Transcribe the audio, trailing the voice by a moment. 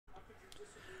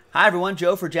Hi everyone,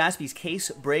 Joe for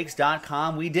JASPY'S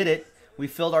We did it. We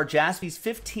filled our JASPY'S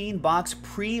 15-box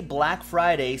pre-Black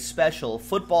Friday special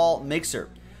football mixer.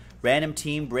 Random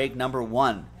team break number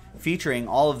 1, featuring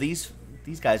all of these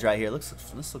guys right here.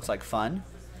 This looks like fun.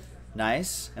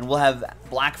 Nice. And we'll have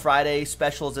Black Friday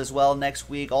specials as well next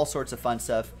week. All sorts of fun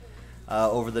stuff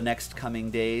over the next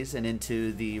coming days and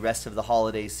into the rest of the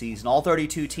holiday season. All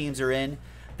 32 teams are in.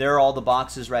 There are all the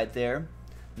boxes right there.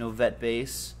 No vet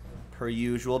base. Per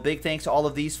usual. Big thanks to all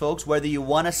of these folks. Whether you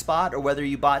won a spot or whether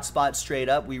you bought spots straight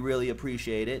up, we really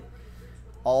appreciate it.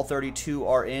 All 32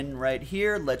 are in right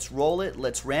here. Let's roll it.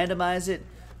 Let's randomize it.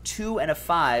 2 and a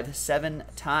 5, 7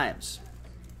 times.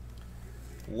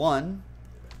 1,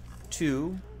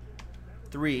 2,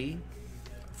 3,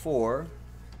 4,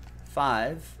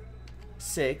 5,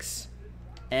 6,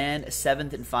 and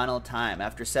 7th and final time.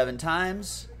 After 7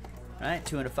 times, right?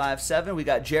 2 and a 5, 7. We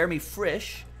got Jeremy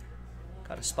Frisch.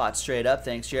 Got a spot straight up.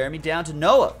 Thanks, Jeremy. Down to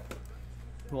Noah,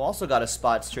 who also got a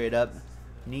spot straight up.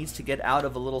 Needs to get out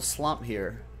of a little slump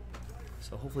here.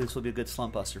 So hopefully this will be a good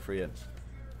slump buster for you.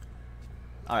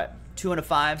 All right. 2 and a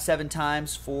 5, 7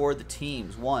 times for the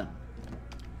teams. 1,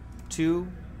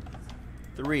 2,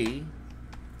 3,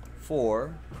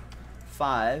 4,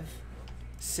 5,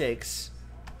 6,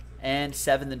 and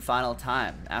 7th and final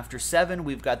time. After 7,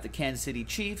 we've got the Kansas City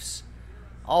Chiefs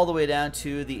all the way down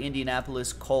to the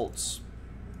Indianapolis Colts.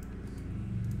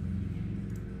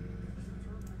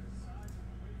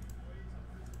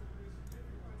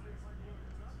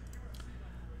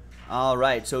 All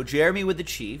right, so Jeremy with the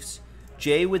Chiefs,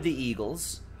 Jay with the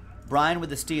Eagles, Brian with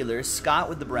the Steelers, Scott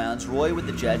with the Browns, Roy with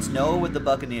the Jets, Noah with the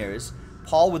Buccaneers,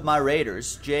 Paul with my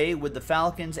Raiders, Jay with the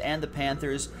Falcons and the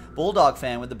Panthers, Bulldog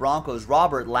fan with the Broncos,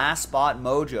 Robert, last spot,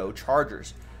 Mojo,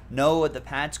 Chargers, Noah with the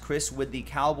Pats, Chris with the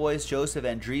Cowboys, Joseph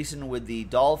Andreessen with the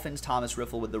Dolphins, Thomas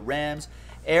Riffle with the Rams,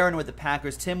 Aaron with the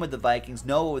Packers, Tim with the Vikings,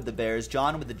 Noah with the Bears,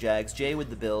 John with the Jags, Jay with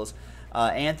the Bills,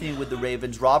 Anthony with the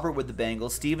Ravens, Robert with the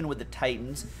Bengals, Steven with the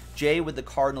Titans, Jay with the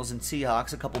Cardinals and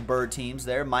Seahawks, a couple bird teams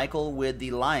there, Michael with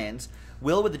the Lions,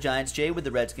 Will with the Giants, Jay with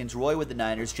the Redskins, Roy with the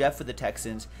Niners, Jeff with the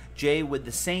Texans, Jay with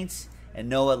the Saints, and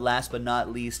Noah, last but not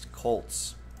least,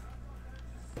 Colts.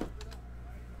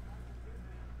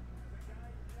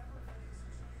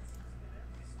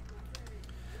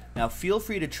 Now feel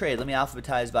free to trade. Let me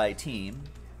alphabetize by team.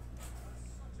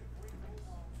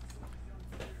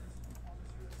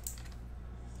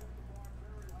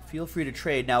 Feel free to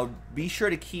trade. Now, be sure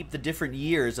to keep the different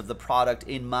years of the product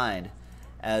in mind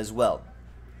as well.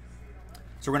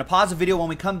 So we're going to pause the video. When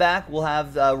we come back, we'll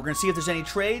have we're going to see if there's any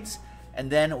trades, and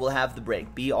then we'll have the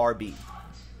break. BRB.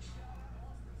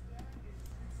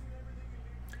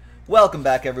 Welcome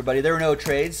back, everybody. There were no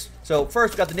trades. So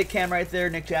first, we got the Nick Cam right there.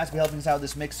 Nick Jaspy helping us out with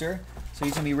this mixer. So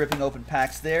he's going to be ripping open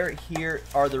packs there. Here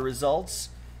are the results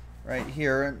right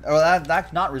here. Oh,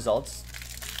 that's not results.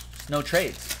 No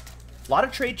trades. A lot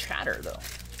of trade chatter, though.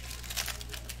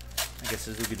 I guess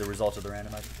this would be the results of the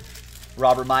randomizer.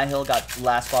 Robert Myhill got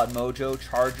last spot Mojo,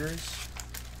 Chargers.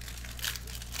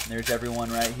 And there's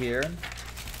everyone right here.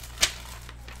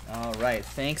 All right.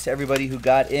 Thanks to everybody who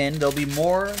got in. There'll be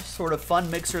more sort of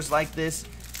fun mixers like this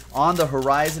on the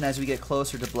horizon as we get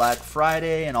closer to Black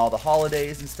Friday and all the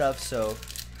holidays and stuff. So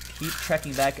keep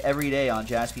checking back every day on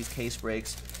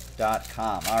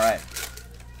JASPY'sCaseBreaks.com. All right.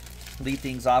 Lead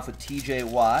things off with TJ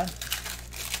Watt.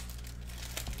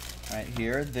 Right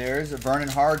here, there's a Vernon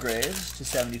Hargraves to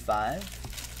 75.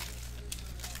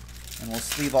 And we'll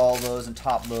sleeve all those and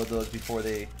top load those before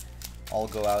they all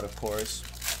go out, of course,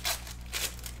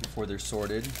 before they're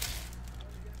sorted.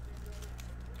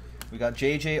 We got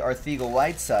JJ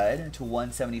Arthego-Whiteside to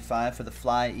 175 for the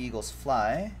Fly Eagles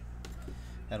Fly.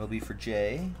 That'll be for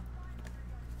Jay.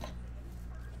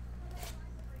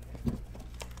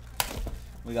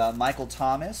 We got Michael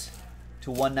Thomas to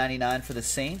 199 for the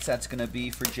Saints. That's going to be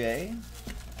for Jay.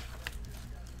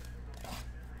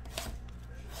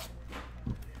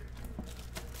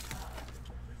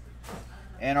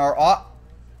 And our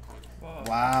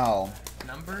wow.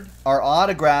 Numbered? Our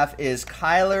autograph is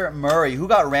Kyler Murray, who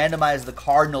got randomized the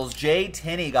Cardinals. Jay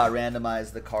Tinney got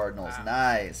randomized the Cardinals. Wow.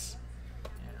 Nice. Yeah.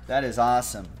 That is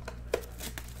awesome.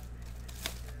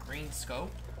 Green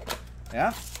scope.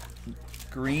 Yeah.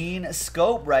 Green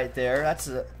scope right there. That's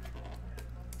a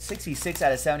 66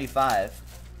 out of 75.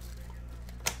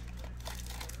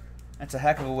 That's a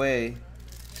heck of a way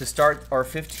to start our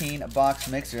 15-box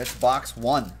mixer. That's box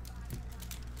 1.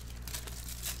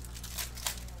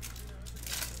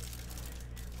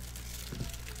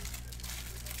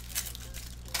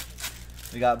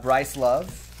 We got Bryce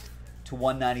Love to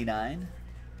 199.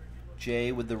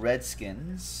 Jay with the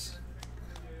Redskins.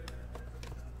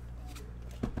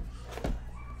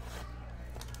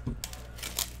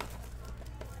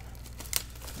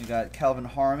 We got Calvin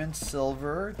Harmon,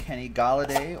 silver. Kenny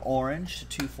Galladay, orange to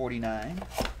 249.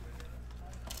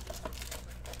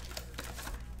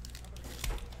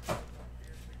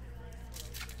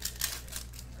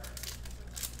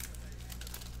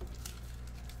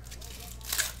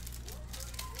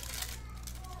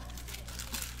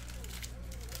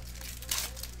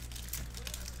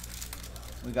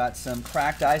 We got some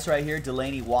cracked ice right here.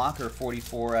 Delaney Walker,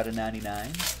 44 out of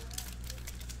 99.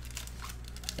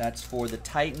 That's for the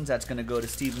Titans. That's going to go to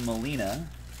Steven Molina.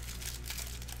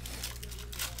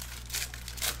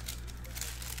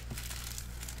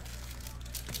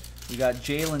 We got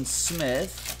Jalen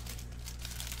Smith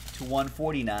to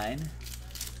 149.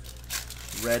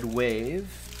 Red Wave.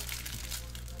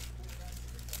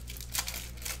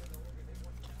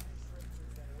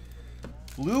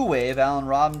 Blue Wave, Allen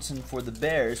Robinson for the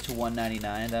Bears to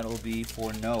 199. That will be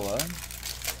for Noah.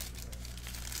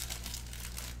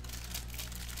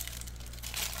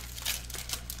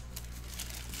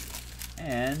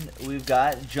 And we've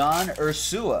got John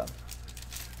Ursua.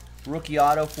 Rookie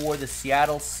auto for the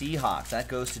Seattle Seahawks. That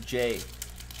goes to Jay,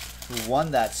 who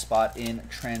won that spot in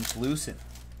translucent.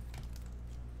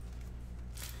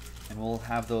 And we'll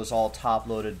have those all top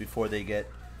loaded before they get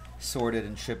sorted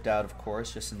and shipped out, of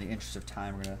course. Just in the interest of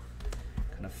time, we're going to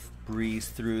kind of breeze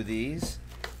through these.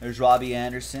 There's Robbie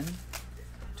Anderson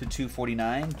to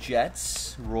 249.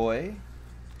 Jets, Roy.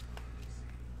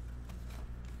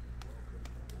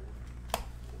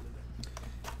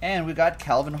 And we got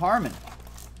Calvin Harmon.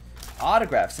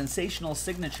 Autograph, sensational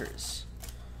signatures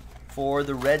for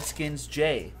the Redskins,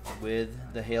 Jay, with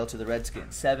the Hail to the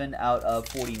Redskins. 7 out of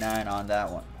 49 on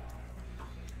that one.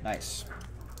 Nice.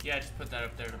 Yeah, I just put that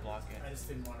up there to block it. I just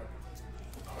didn't want to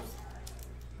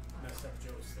mess up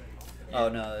Joe's thing. Yeah. Oh,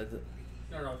 no.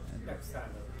 No, next time.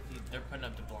 They're putting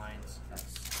up the blinds.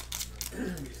 Nice.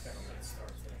 We just got to let it start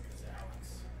today because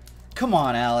Alex. Come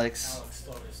on, Alex. Alex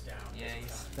slowed us down.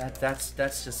 Yeah,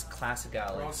 That's just classic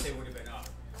Alex. Bronx would have been up.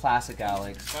 Classic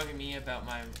Alex. He's bugging me about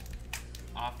my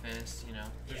office, you know.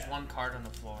 There's one card on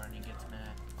the floor and he gets mad.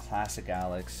 Classic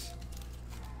Alex.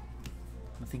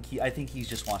 I think he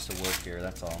just wants to work here,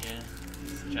 that's all. Yeah,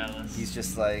 he's jealous.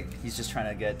 He's just trying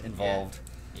to get involved.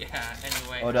 Yeah,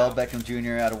 anyway. Odell Beckham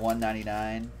Jr. out of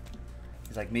 199.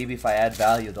 He's like, maybe if I add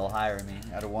value, they'll hire me.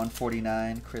 Out of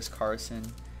 149, Chris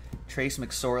Carson. Trace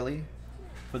McSorley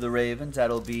for the Ravens.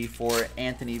 That'll be for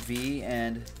Anthony V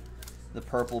and the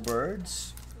Purple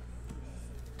Birds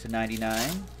to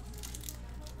 99.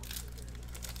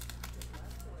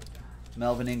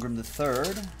 Melvin Ingram the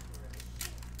third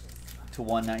to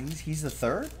 190. He's the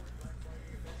third?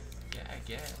 Yeah, I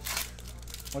guess.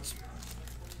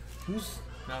 Who's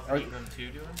Melvin Ingram 2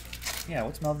 doing? Yeah,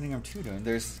 what's Melvin Ingram 2 doing?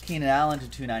 There's Keenan Allen to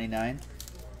 299.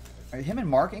 Are him and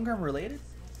Mark Ingram related?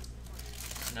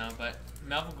 No, but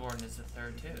Melvin Gordon is the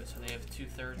third too, so they have 2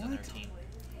 thirds on their team.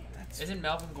 Isn't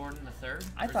Melvin Gordon the third?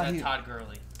 I or thought is that Todd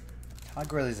Gurley? Todd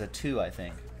Gurley's a 2, I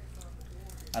think.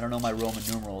 I don't know my Roman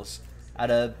numerals.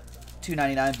 Out of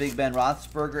 299, Big Ben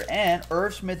Roethlisberger and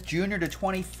Irv Smith Jr. to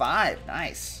 25.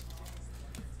 Nice.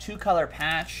 2-color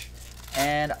patch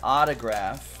and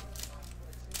autograph.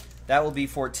 That will be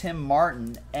for Tim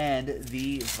Martin and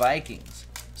the Vikings.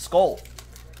 Skull.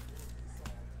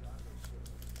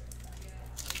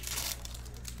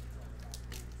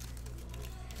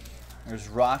 There's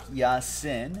Rock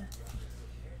Yassin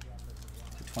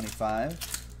to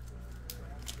 25.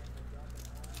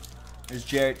 There's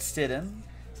Jarrett Stidham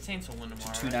Saints will win to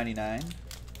tomorrow. 299.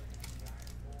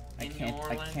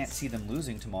 Right? I can't see them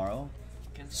losing tomorrow.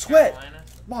 Against Sweat. Carolina.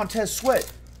 Montez Sweat.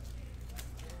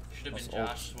 Should have been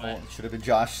Josh Sweat. Should have been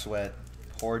Josh Sweat.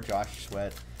 Poor Josh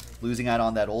Sweat. Losing out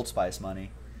on that Old Spice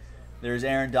money. There's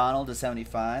Aaron Donald to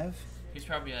 75. He's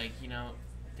probably like, you know,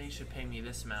 they should pay me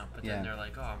this amount, but then they're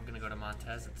like, oh, I'm going to go to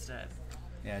Montez instead.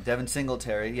 Yeah, Devin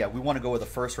Singletary. Yeah, we want to go with a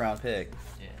first-round pick.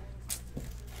 Yeah.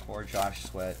 Poor Josh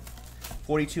Sweat.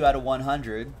 42 out of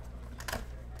 100.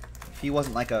 If he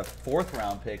wasn't like a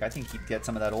fourth-round pick, I think he'd get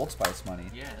some of that Old Spice money.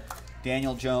 Yeah.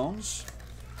 Daniel Jones.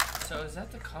 So is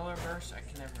that the color verse? I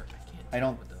can't I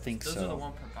don't tell with think those so. Those are the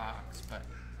one per box, but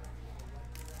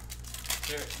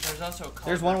there's also a color.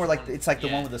 There's one where like it's like the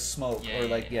one with the smoke, Yeah, or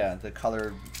like yeah. the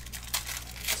color.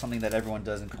 Something that everyone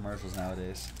does in commercials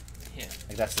nowadays. Yeah.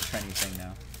 Like that's the trendy thing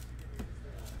now.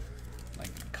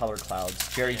 Like color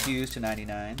clouds. Jerry Hughes to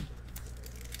 99.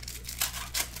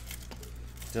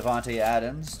 Devontae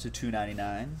Adams to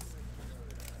 299.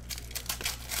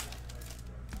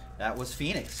 That was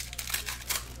Phoenix.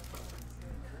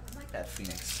 I like that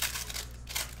Phoenix.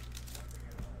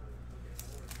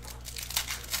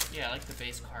 Yeah, I like the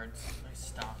base cards. Nice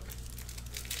stock.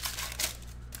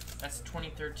 That's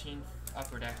 2013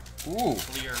 Upper Deck. Ooh.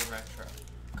 Clear Retro.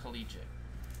 Collegiate.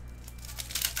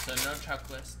 So no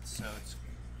checklist, so it's...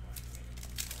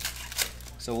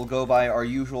 So we'll go by our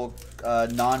usual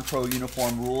non-pro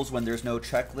uniform rules. When there's no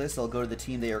checklist, they'll go to the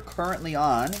team they are currently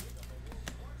on,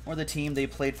 or the team they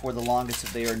played for the longest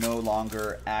if they are no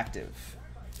longer active.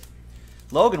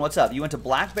 Logan, what's up? You went to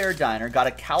Black Bear Diner, got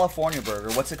a California burger.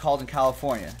 What's it called in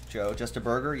California, Joe? Just a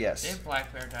burger? Yes. They have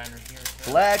Black Bear Diner here,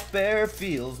 too. Black Bear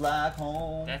feels like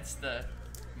home. That's the...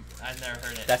 I've never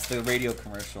heard it. That's the radio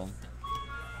commercial.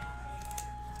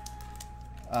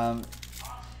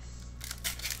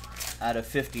 Out of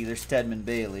 50, there's Stedman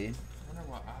Bailey. I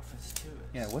wonder what Office 2 is.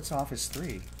 Yeah, what's Office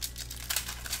 3? You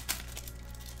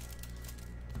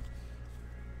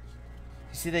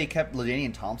see they kept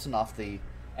LaDainian Thompson off the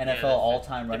NFL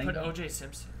all-time running They put back? O.J.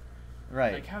 Simpson.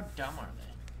 Right. Like, how dumb are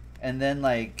they? And then,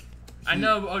 like... I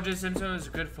know O.J. Simpson was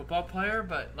a good football player,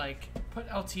 but, like, put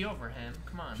LT over him.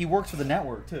 Come on. He works for the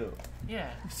network, too. Yeah.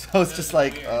 So it's just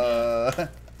like, weird, yeah.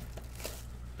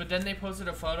 But then they posted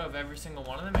a photo of every single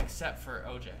one of them except for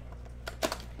O.J.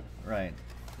 Right.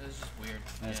 It was just weird.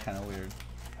 That's kind of weird.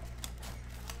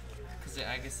 Because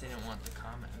I guess they didn't want the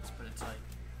comments, but it's like...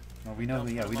 Well, we know,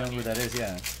 yeah, we know who that is,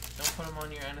 yeah. Don't put him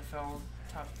on your NFL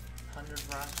top 100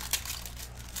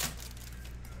 roster.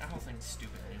 That whole thing's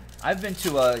stupid. I've been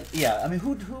to yeah. I mean,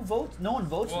 who votes? No one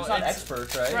votes. Well, it's not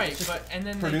experts, right? Right, It's just but and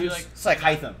then produce. they do like It's like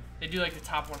Hytham. They do like the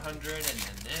top 100 and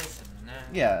then this and then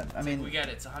that. Yeah, I It's mean, like, we get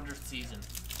it. It's 100th season.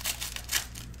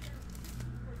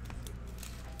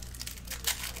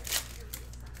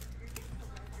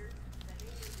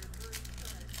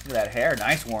 look at that hair.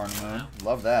 Nice, Warren Moon. Wow.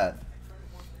 Love that.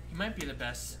 He might be the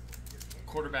best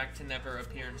quarterback to never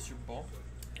appear in a Super Bowl.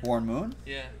 Warren Moon.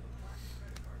 Yeah.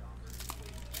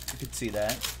 You could see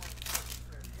that.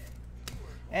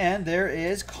 And there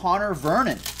is Connor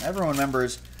Vernon. Everyone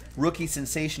remembers rookie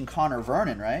sensation Connor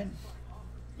Vernon, right?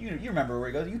 You remember where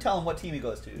he goes. You tell him what team he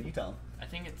goes to. You tell him. I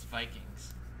think it's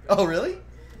Vikings. Oh, really?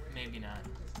 Maybe not.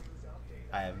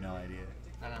 I have no idea.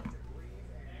 I don't know.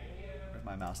 Where's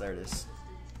my mouse? There it is.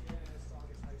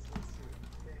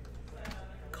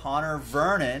 Connor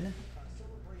Vernon.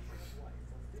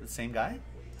 The same guy?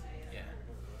 Yeah.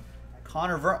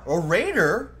 Connor Vernon. A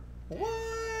Raider?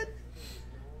 What?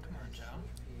 Come on, Joe.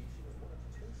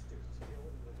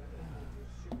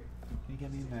 Can you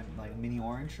get me that like mini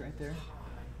orange right there?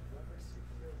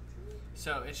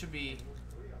 So it should be.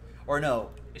 Or no,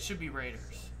 It should be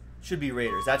Raiders. should be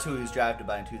Raiders. That's who he was drafted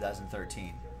by in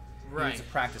 2013. Right. He was a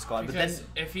practice squad. But Because then,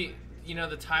 if he, the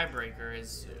tiebreaker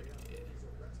is,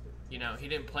 he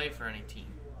didn't play for any team.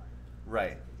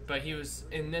 right. But he was,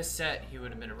 in this set, he would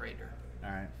have been a Raider.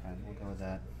 All right, fine. We'll go with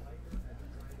that.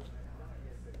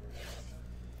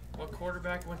 What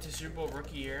quarterback went to Super Bowl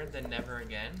rookie year, then never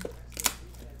again?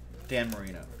 Dan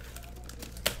Marino.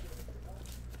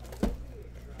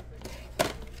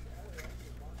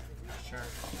 Sure.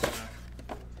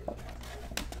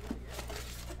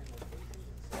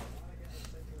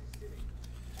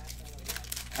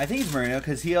 I think it's Marino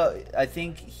because I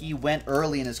think he went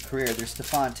early in his career. There's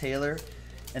Stephon Taylor,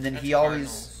 and then That's he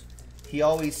Cardinals.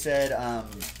 always said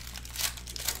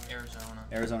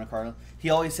Arizona Cardinals. He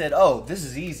always said, "Oh, this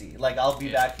is easy. Like I'll be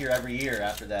back here every year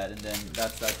after that." And then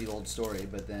that's the old story.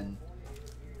 But then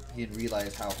he didn't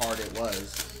realize how hard it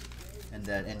was, and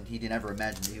he didn't ever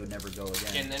imagine that he would never go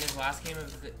again. And then his last game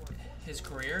of his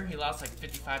career, he lost like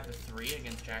 55-3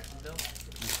 against Jacksonville.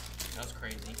 That was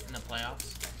crazy in the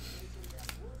playoffs.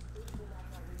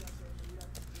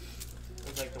 It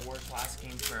was like the worst last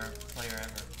game for a player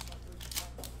ever.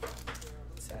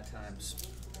 Sad times.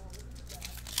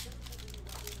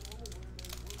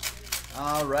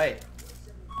 All right.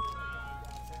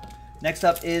 Next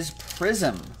up is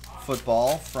Prism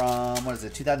football from,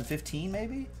 2015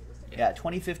 maybe? Yeah,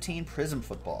 2015 Prism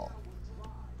football.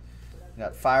 We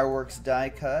got Fireworks die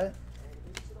cut.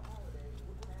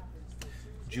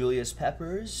 Julius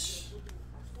Peppers.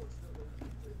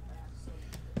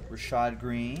 Rashad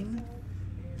Green.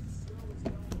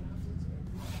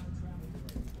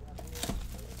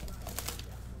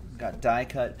 Got die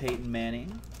cut Peyton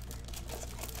Manning.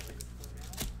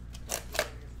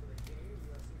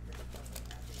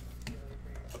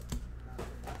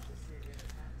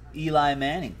 Eli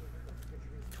Manning,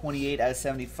 28 out of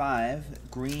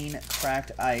 75, green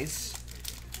cracked ice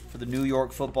for the New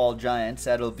York Football Giants.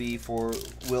 That'll be for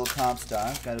Will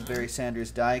Comstock. Got a Barry Sanders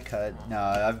die cut. No,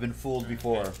 I've been fooled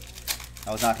before.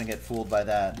 I was not going to get fooled by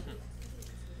that.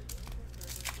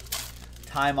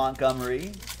 Ty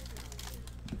Montgomery.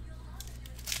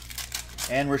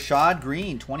 And Rashad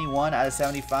Green, 21 out of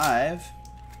 75.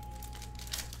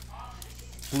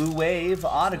 Blue Wave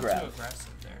autograph. Too aggressive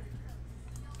there.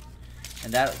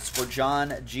 And that's for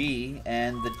John G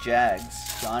and the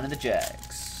Jags. John and the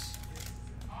Jags.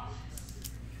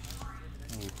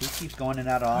 Ooh, who keeps going in and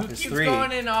out of office 3? Who keeps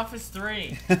going in office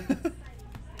 3?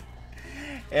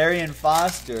 Arian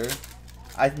Foster.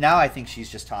 Now I think she's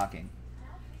just talking.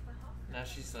 Now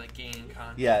she's like gaining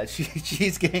content. Yeah,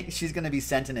 she's going to be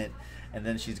sentient, and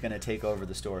then she's going to take over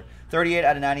the store. 38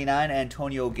 out of 99,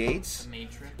 Antonio Gates. The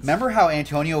Matrix. Remember how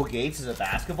Antonio Gates is a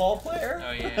basketball player?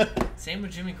 Oh, yeah. Same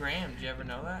with Jimmy Graham. Did you ever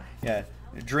know that? Yeah.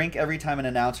 Drink every time an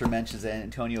announcer mentions that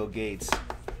Antonio Gates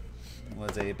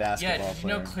was a basketball player. Yeah, did you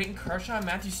know Clayton Kershaw and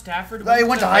Matthew Stafford They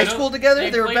went to high school together?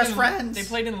 They were best friends. They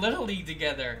played in Little League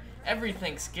together. Every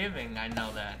Thanksgiving, I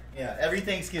know that. Yeah, every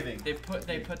Thanksgiving. They put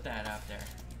that out there.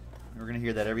 We're going to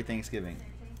hear that every Thanksgiving.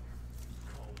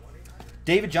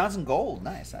 David Johnson Gold.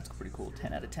 Nice. That's pretty cool.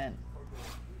 10 out of 10.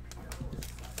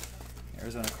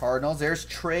 Arizona Cardinals. There's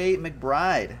Trey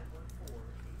McBride.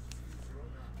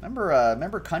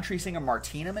 Remember country singer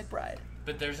Martina McBride?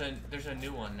 But there's a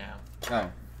new one now. Oh.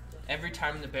 Every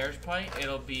time the Bears play,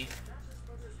 it'll be...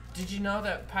 Did you know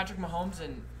that Patrick Mahomes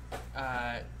and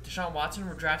Deshaun Watson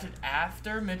were drafted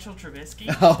after Mitchell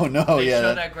Trubisky? Oh, no, They yeah.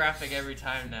 show that graphic every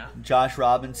time now. Josh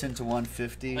Robinson to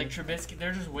 150. Like Trubisky,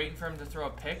 they're just waiting for him to throw a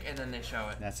pick, and then they show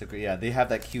it. That's a good, yeah, they have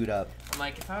that queued up. I'm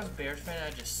like, if I was a Bears fan,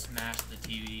 I'd just smash the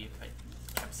TV if I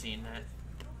kept seeing that.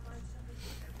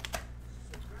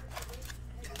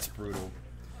 It's brutal.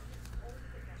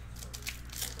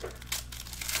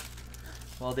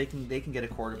 Well, they can get a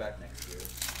quarterback next year.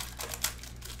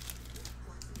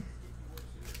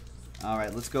 All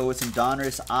right, let's go with some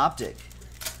Donruss Optic.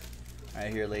 All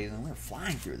right, here, ladies, and we're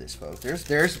flying through this, folks.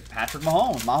 There's Patrick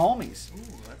Mahomes, my homies. Ooh,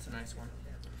 that's a nice one.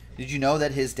 Did you know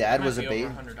that his dad That was might a be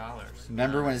over $100.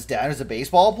 Remember when his dad was a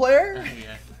baseball player?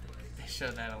 Yeah, they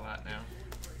show that a lot now.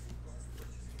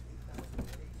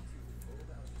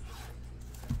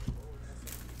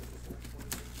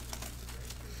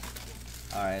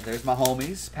 All right, there's my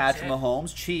homies. Patrick That's it.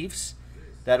 Mahomes, Chiefs.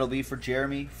 That'll be for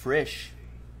Jeremy Frisch.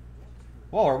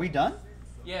 Whoa, are we done?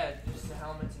 Yeah, just the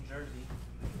helmets and jersey.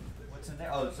 What's in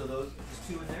there? Oh, so those just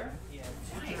two in there? Yeah,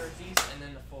 2 jerseys and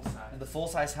then the full size. And the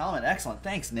full-size helmet. Excellent.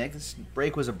 Thanks, Nick. This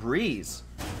break was a breeze.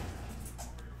 I'm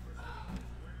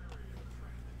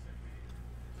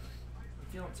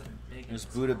feeling some big. There's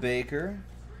Buda Baker.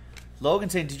 Logan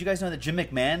saying, did you guys know that Jim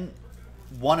McMahon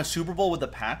won a Super Bowl with the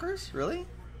Packers? Really?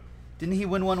 Didn't he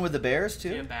win one with the Bears,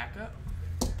 too? Yeah, backup.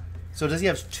 So does he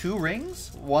have 2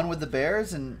 rings? One with the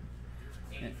Bears and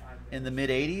 85. in the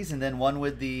mid-'80s, and then one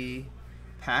with the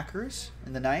Packers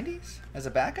in the 90s as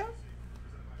a backup?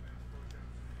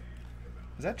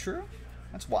 Is that true?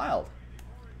 That's wild.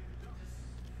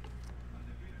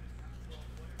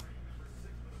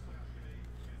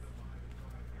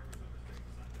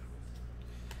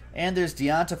 And there's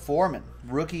Deonta Foreman,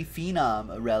 rookie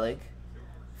phenom relic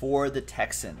for the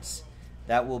Texans.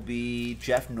 That will be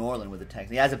Jeff Norland with the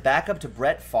Texans. He has a backup to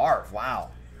Brett Favre. Wow.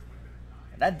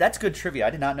 That's good trivia. I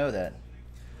did not know that.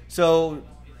 So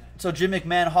Jim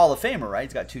McMahon, Hall of Famer, right?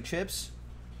 He's got 2 chips.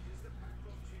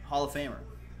 Hall of Famer.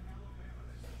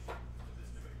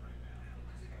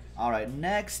 All right,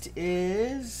 next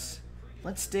is,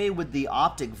 let's stay with the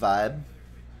Optic vibe.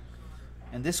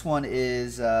 And this one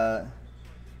is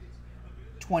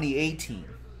 2018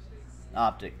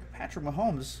 Optic. Patrick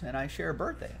Mahomes and I share a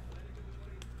birthday.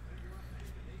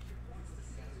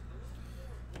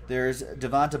 There's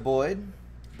Devonta Boyd,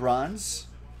 bronze.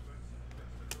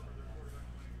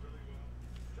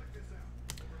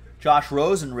 Josh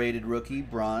Rosen, rated rookie,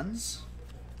 bronze.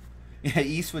 Yeah,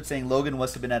 Eastwood saying Logan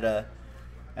must have been at a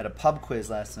pub quiz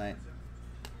last night.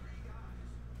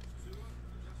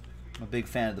 I'm a big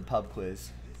fan of the pub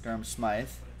quiz. Durham Smythe.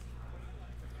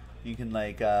 You can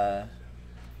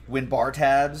win bar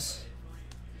tabs.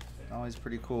 Always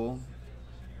pretty cool.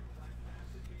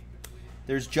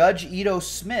 There's Judge Ito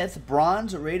Smith,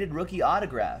 bronze rated rookie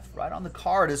autograph, right on the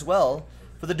card as well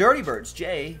for the Dirty Birds.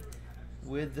 Jay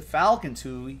with the Falcons,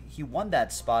 who he won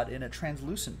that spot in a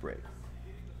translucent break.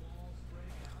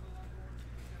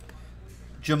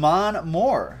 Jamon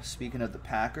Moore, speaking of the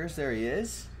Packers, there he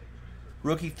is.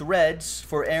 Rookie threads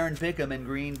for Aaron Bickham in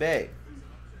Green Bay.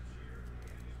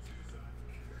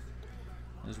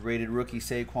 There's rated rookie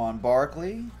Saquon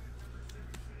Barkley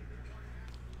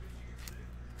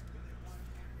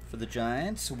for the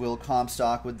Giants. Will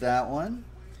Comstock with that one.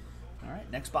 All right,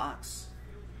 next box.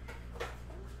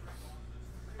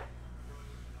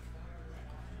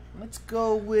 Let's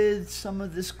go with some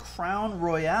of this Crown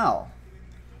Royale.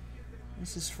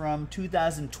 This is from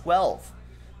 2012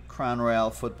 Crown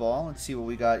Royale football. Let's see what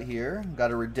we got here. We've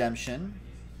got a redemption.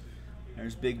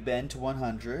 There's Big Ben to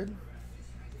 100.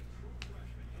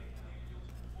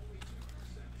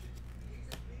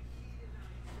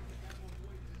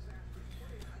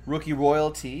 Rookie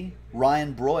royalty,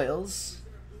 Ryan Broyles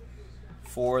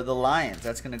for the Lions.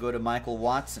 That's going to go to Michael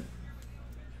Watson.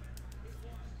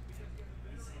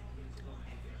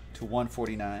 To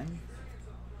 149.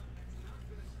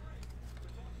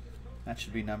 That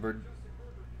should be numbered.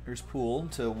 Here's Poole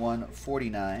to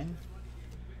 149.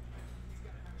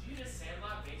 Did you just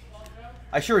Sandlot baseball, Joe?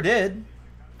 I sure did.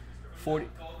 40.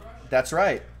 That's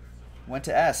right. Went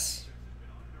to S.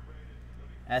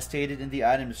 As stated in the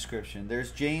item description.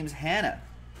 There's James Hanna.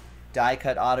 Die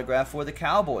cut autograph for the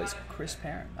Cowboys. Chris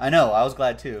Perrin. I know, I was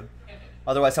glad too.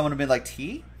 Otherwise someone would have been like,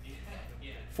 T?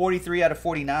 43 out of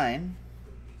 49.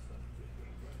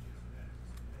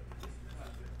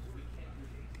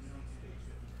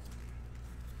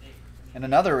 And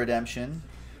another redemption.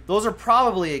 Those are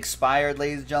probably expired,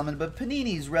 ladies and gentlemen, but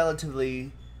Panini's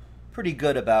relatively pretty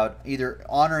good about either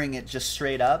honoring it just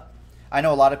straight up. I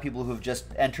know a lot of people who have just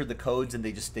entered the codes and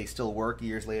they still work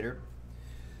years later.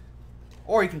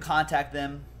 Or you can contact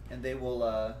them and they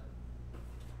will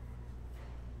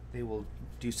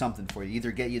do something for you.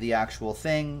 Either get you the actual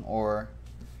thing or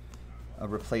a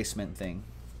replacement thing.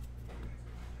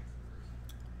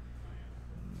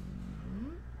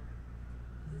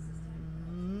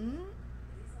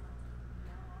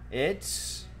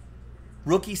 It's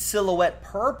rookie silhouette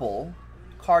purple,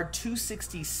 card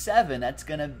 267. That's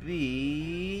going to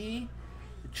be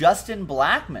Justin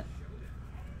Blackmon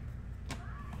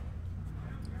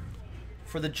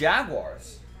for the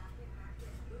Jaguars.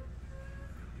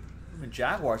 The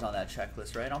Jaguars on that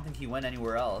checklist, right? I don't think he went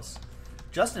anywhere else.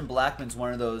 Justin Blackmon's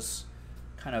one of those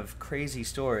kind of crazy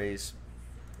stories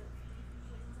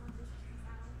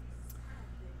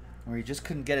where he just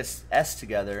couldn't get his S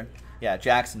together. Yeah,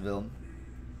 Jacksonville.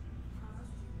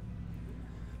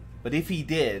 But if he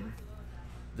did,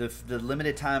 the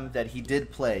limited time that he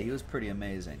did play, he was pretty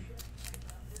amazing.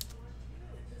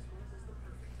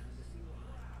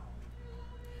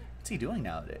 What's he doing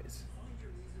nowadays?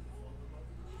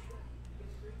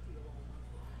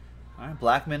 All right,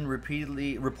 Blackmon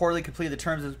reportedly completed the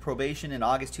terms of his probation in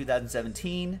August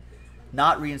 2017.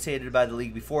 Not reinstated by the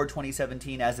league before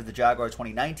 2017 as of the Jaguars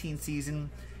 2019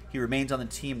 season. He remains on the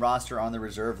team roster on the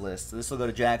reserve list. So this will go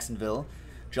to Jacksonville.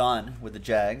 John with the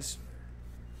Jags.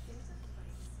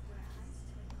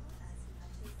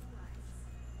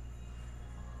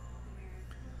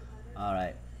 All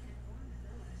right.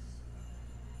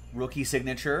 Rookie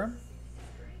signature.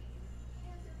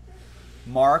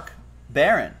 Mark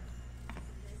Barron.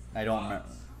 I don't remember.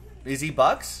 Is he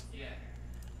Bucks? Yeah.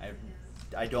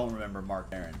 I don't remember Mark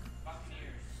Barron.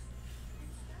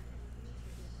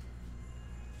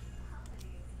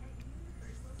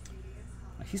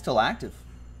 He's still active.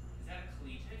 Is that a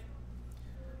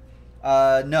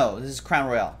collegiate? No, this is Crown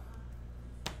Royale.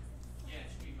 Yeah, it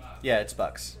should be Bucks. Yeah, it's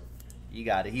Bucks. You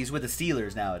got it. He's with the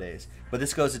Steelers nowadays. But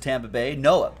this goes to Tampa Bay.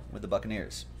 Noah with the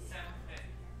Buccaneers. 7th pick.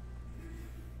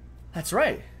 That's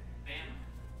right.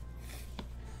 Bama.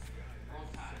 Roll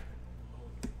Tide.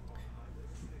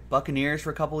 Buccaneers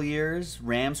for a couple of years,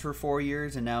 Rams for 4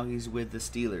 years, and now he's with the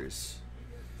Steelers.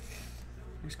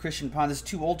 Here's Christian Pond. This is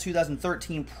two old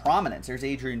 2013 prominence. There's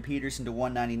Adrian Peterson to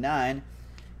 199.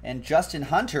 And Justin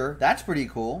Hunter, that's pretty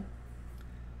cool.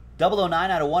 009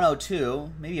 out of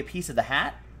 102. Maybe a piece of the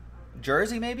hat.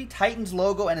 Jersey, maybe? Titans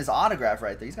logo and his autograph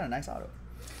right there. He's got a nice auto.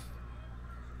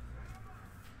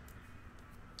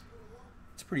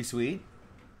 It's pretty sweet.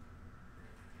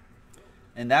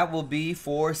 And that will be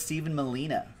for Steven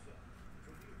Molina.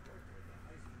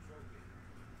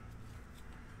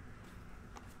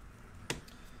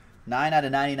 9 out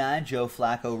of 99, Joe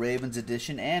Flacco Ravens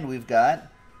edition. And we've got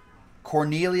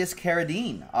Cornelius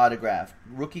Carradine autograph.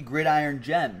 Rookie Gridiron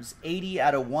Gems. 80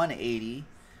 out of 180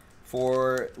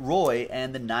 for Roy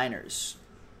and the Niners.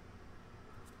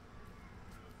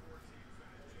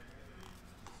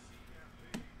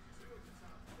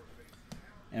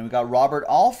 And we got Robert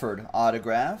Alford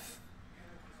autograph.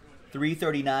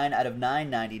 339 out of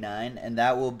 999. And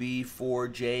that will be for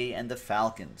Jay and the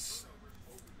Falcons.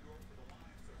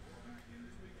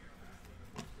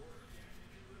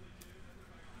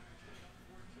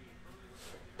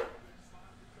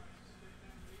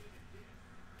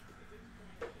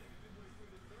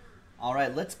 All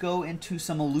right, let's go into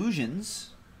some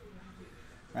illusions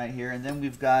right here. And then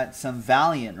we've got some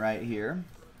Valiant right here.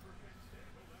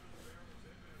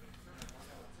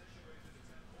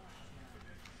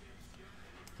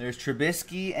 There's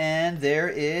Trubisky, and there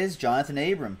is Jonathan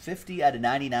Abram. 50 out of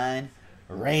 99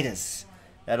 Raiders.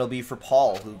 That'll be for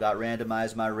Paul, who got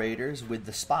randomized my Raiders with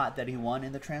the spot that he won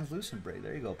in the translucent break.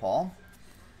 There you go, Paul.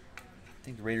 I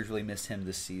think the Raiders really missed him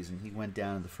this season. He went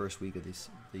down in the first week of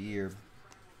the year.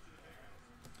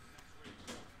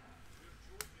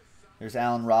 There's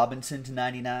Allen Robinson to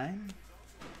 99.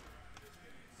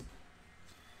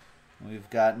 We've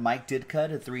got Mike Ditka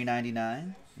to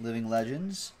 399. Living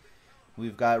Legends.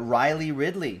 We've got Riley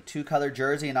Ridley, 2-color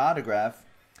jersey and autograph.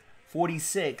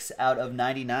 46 out of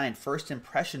 99. First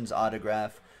impressions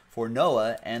autograph for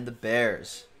Noah and the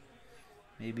Bears.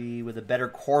 Maybe with a better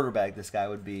quarterback, this guy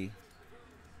would be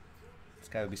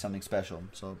something special.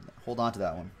 So hold on to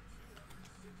that one.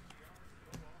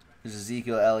 There's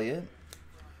Ezekiel Elliott.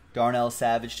 Darnell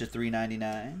Savage to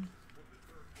 399.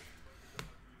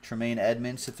 Tremaine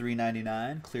Edmonds to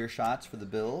 399. Clear shots for the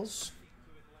Bills.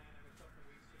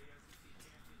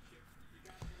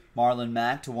 Marlon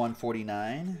Mack to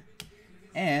 149.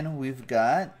 And we've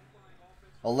got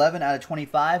 11 out of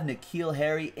 25. N'Keal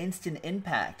Harry Instant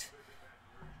Impact.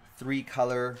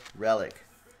 3-color relic.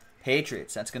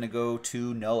 Patriots. That's going to go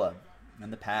to Noah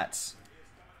and the Pats.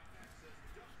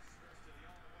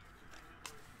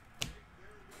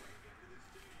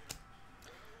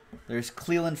 There's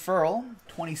Cleveland Ferrell,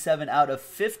 27 out of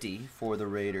 50 for the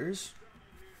Raiders.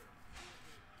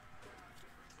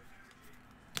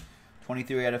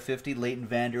 23 out of 50, Leighton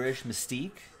Vander Esch,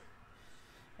 Mystique.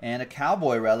 And a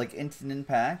Cowboy relic, Instant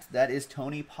Impact. That is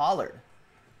Tony Pollard.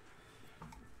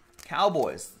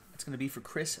 Cowboys. That's going to be for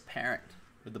Chris Parent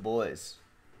with the boys.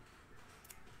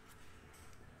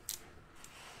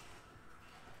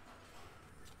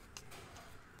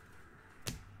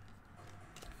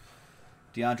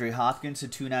 DeAndre Hopkins to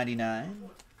 299.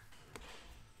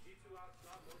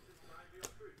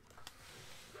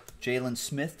 Jalen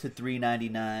Smith to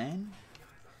 399.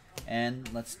 And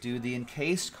let's do the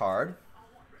encased card.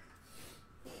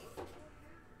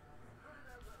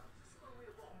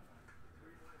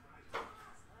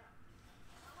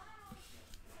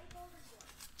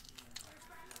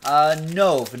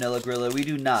 No, Vanilla Gorilla, we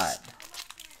do not.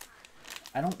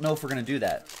 I don't know if we're going to do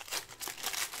that.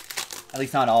 At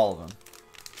least not all of them.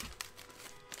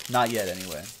 Not yet,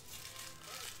 anyway.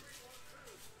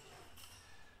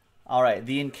 All right,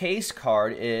 the encased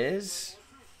card is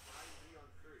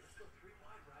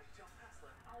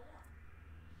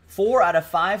 4 out of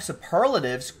 5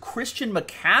 superlatives, Christian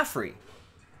McCaffrey.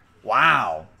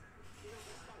 Wow.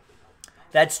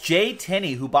 That's Jay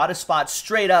Tinney, who bought a spot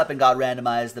straight up and got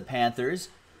randomized to the Panthers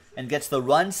and gets the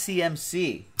Run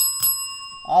CMC.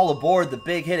 All aboard the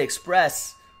Big Hit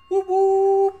Express. Whoop,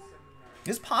 whoop.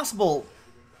 This possible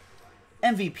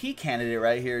MVP candidate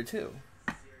right here, too.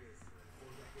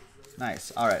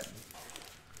 Nice. All right.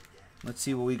 Let's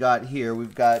see what we got here.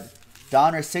 We've got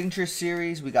Donner Signature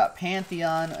Series, we got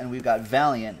Pantheon, and we've got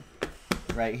Valiant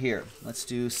right here. Let's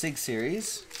do Sig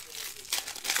Series.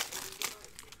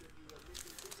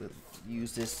 So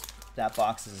use that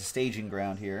box as a staging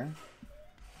ground here.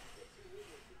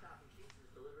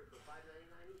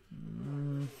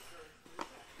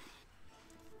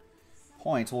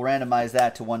 Points, we'll randomize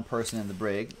that to one person in the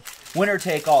brig. Winner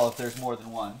take all if there's more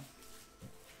than one.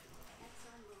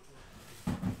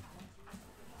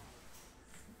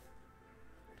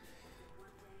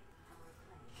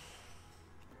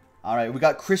 All right, we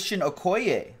got Christian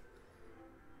Okoye.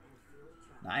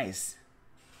 Nice.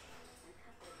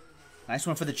 Nice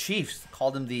one for the Chiefs.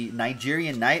 Called him the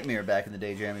Nigerian Nightmare back in the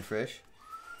day, Jeremy Frisch.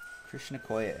 Christian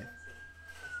Okoye.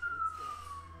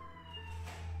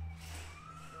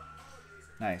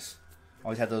 Nice.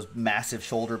 Always had those massive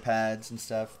shoulder pads and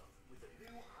stuff.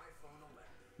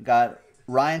 Got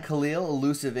Ryan Khalil,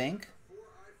 Elusive Ink.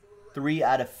 3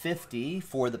 out of 50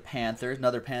 for the Panthers.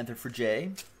 Another Panther for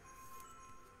Jay.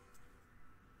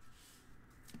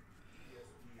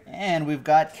 And we've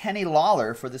got Kenny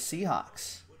Lawler for the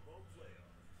Seahawks.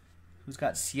 Who's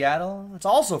got Seattle? It's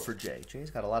also for Jay. Jay's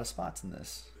got a lot of spots in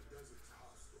this.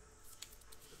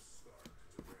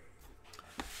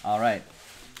 All right.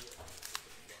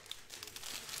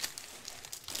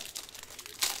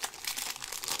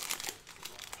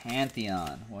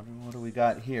 Pantheon. What do we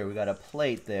got here? We got a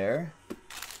plate there.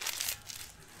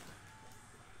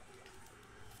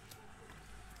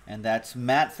 And that's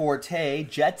Matt Forte,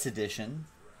 Jets edition.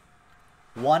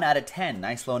 1 out of 10.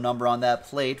 Nice low number on that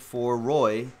plate for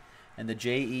Roy. And the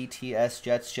Jets,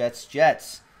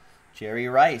 Jets. Jerry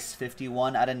Rice,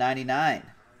 51 out of 99.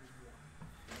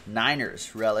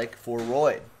 Niners relic for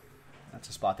Roy. That's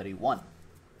a spot that he won.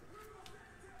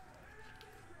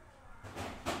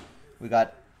 We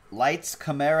got Lights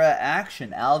Kamara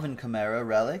Action, Alvin Kamara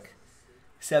relic.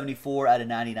 74 out of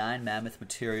 99, Mammoth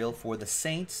material for the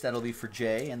Saints. That'll be for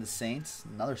Jay and the Saints.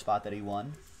 Another spot that he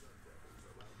won.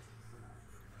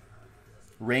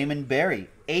 Raymond Berry,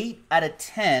 8 out of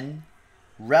 10,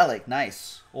 relic.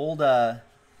 Nice. Old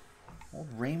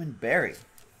Raymond Berry.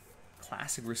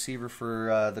 Classic receiver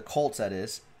for the Colts, that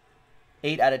is.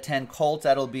 8 out of 10 Colts.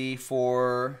 That'll be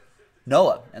for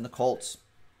Noah and the Colts.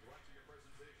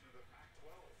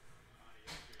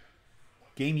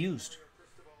 Game used.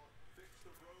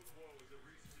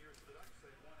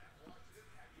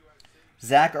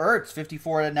 Zach Ertz,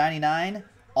 54 out of 99.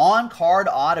 On-card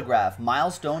autograph.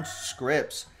 Milestone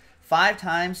scripts. 5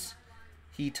 times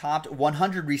he topped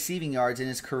 100 receiving yards in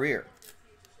his career.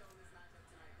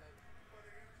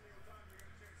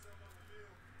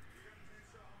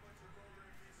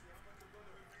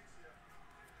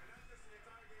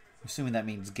 Assuming that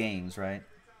means games, right?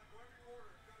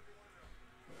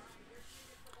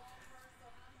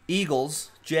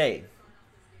 Eagles, J.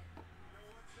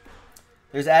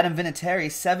 There's Adam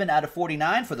Vinatieri, 7 out of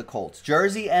 49 for the Colts.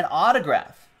 Jersey and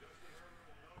autograph.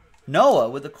 Noah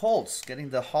with the Colts, getting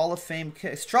the Hall of Fame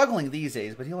kick. Struggling these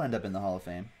days, but he'll end up in the Hall of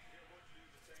Fame.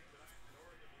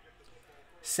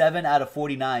 7 out of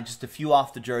 49, just a few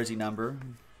off the jersey number.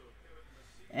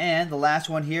 And the last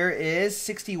one here is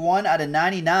 61 out of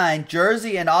 99,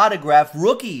 jersey and autograph,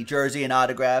 rookie jersey and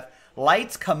autograph,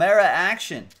 Lights Kamara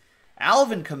action.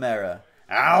 Alvin Kamara.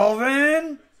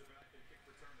 Alvin!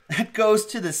 That goes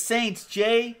to the Saints.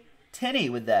 Jay Tinney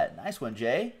with that. Nice one,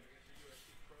 Jay.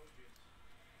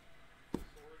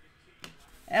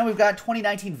 And we've got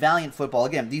 2019 Valiant Football.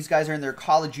 Again, these guys are in their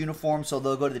college uniform, so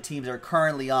they'll go to the teams they're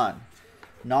currently on.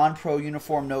 Non-pro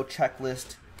uniform, no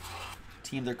checklist.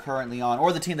 Team they're currently on,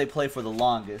 or the team they play for the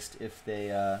longest if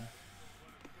they are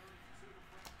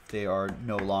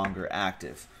no longer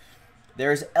active.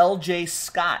 There's L.J.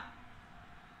 Scott.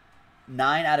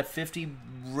 9 out of 50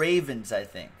 Ravens, I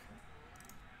think.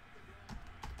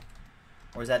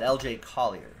 Or is that L.J.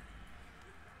 Collier?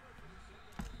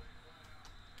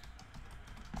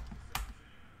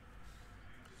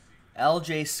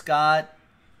 L.J. Scott.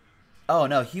 Oh,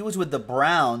 no, he was with the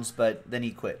Browns, but then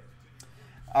he quit.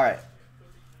 All right.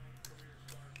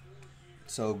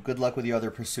 So good luck with your other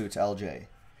pursuits, LJ.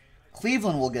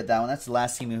 Cleveland will get that one. That's the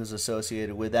last team he was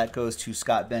associated with. That goes to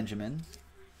Scott Benjamin.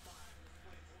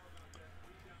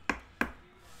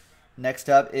 Next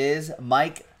up is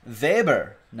Mike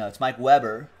Weber. No, it's Mike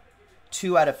Weber.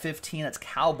 2 out of 15. That's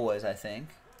Cowboys, I think.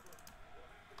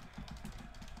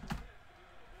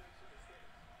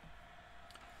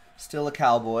 Still a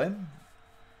Cowboy.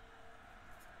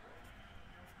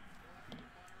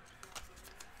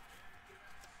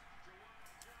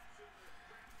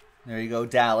 There you go,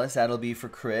 Dallas. That'll be for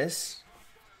Chris.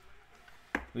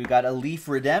 We've got a Leaf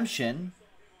Redemption.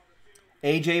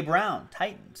 A.J. Brown,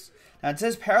 Titans. Now, it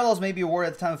says parallels may be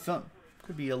awarded at the time of film.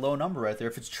 Could be a low number right there.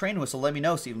 If it's train whistle, let me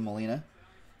know, Stephen Molina.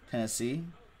 Tennessee.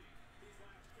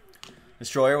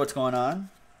 Destroyer, what's going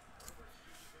on?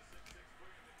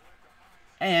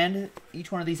 And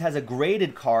each one of these has a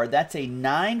graded card. That's a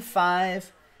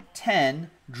 9-5-10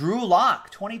 Drew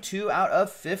Lock, 22 out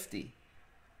of 50.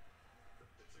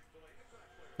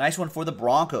 Nice one for the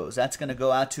Broncos. That's going to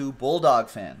go out to Bulldog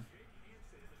fan.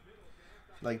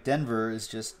 Like Denver is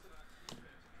just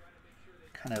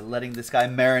kind of letting this guy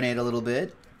marinate a little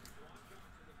bit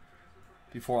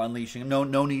before unleashing him.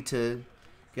 No need to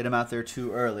get him out there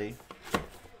too early.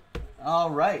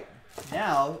 All right.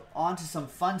 Now, on to some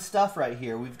fun stuff right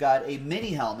here. We've got a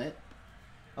mini helmet,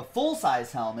 a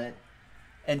full-size helmet,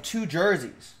 and 2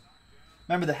 jerseys.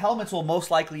 Remember, the helmets will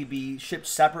most likely be shipped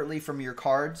separately from your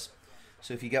cards.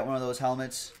 So if you get one of those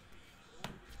helmets,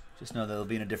 just know that they'll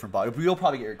be in a different box. You'll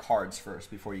probably get your cards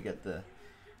first before you get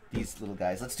these little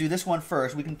guys. Let's do this one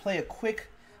first. We can play a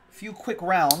few quick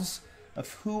rounds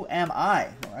of Who Am I?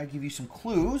 Where I give you some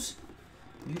clues.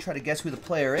 You try to guess who the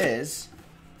player is.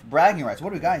 Bragging rights.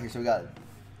 What do we got here? So we got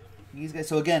these guys.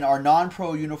 So again, our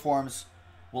non-pro uniforms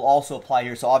will also apply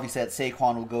here. So obviously that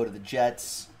Saquon will go to the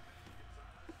Jets.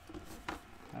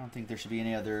 I don't think there should be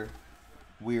any other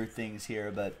weird things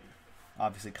here, but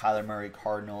obviously Kyler Murray,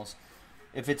 Cardinals.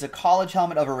 If it's a college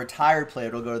helmet of a retired player,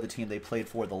 it'll go to the team they played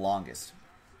for the longest.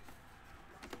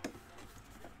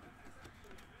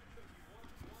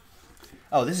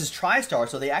 Oh, this is TriStar,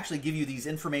 so they actually give you these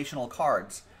informational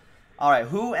cards. All right,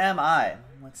 who am I?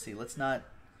 Let's see. Let's not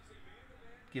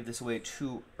give this away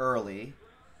too early.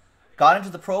 Got into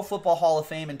the Pro Football Hall of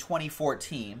Fame in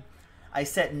 2014. I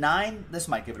set 9, this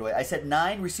might give it away. I set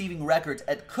 9 receiving records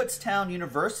at Kutztown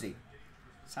University.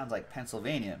 Sounds like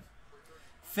Pennsylvania.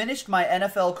 Finished my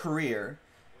NFL career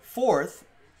 4th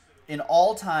in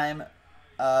all-time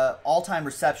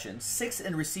receptions, 6th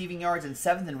in receiving yards, and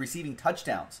 7th in receiving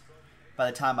touchdowns by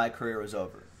the time my career was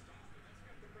over.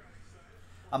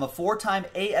 I'm a 4-time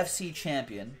AFC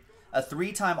champion, a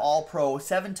 3-time All-Pro,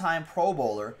 7-time Pro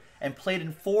Bowler, and played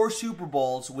in 4 Super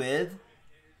Bowls with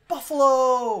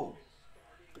Buffalo.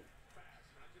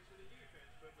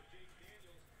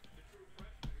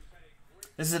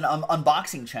 This is an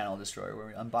unboxing channel destroyer where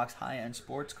we unbox high-end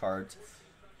sports cards.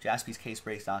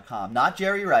 JASPY'S Not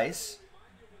Jerry Rice.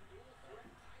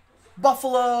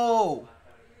 Buffalo!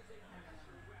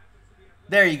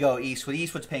 There you go, Eastwood.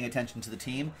 Eastwood's paying attention to the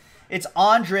team. It's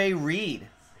Andre Reed.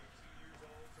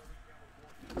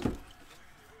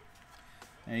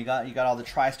 And you got all the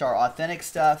TriStar Authentic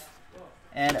stuff.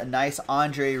 And a nice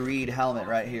Andre Reed helmet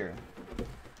right here.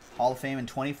 Hall of Fame in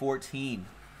 2014.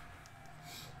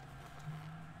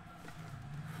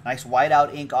 Nice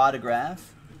whiteout ink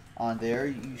autograph on there.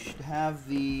 You should have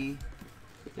the...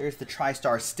 There's the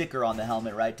TriStar sticker on the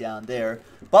helmet right down there.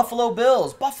 Buffalo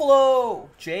Bills. Buffalo!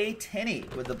 Jay Tinney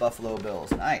with the Buffalo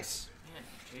Bills. Nice. Man,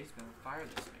 Jay's been on fire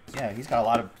this week. Yeah, he's got a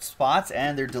lot of spots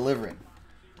and they're delivering.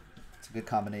 It's a good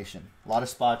combination. A lot of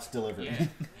spots delivering. Yeah.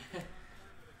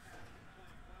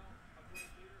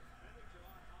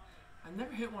 I've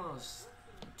never hit one of those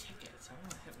tickets. I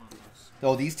want to hit one of those.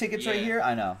 Oh, these tickets right here?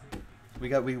 I know. We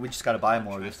just got to buy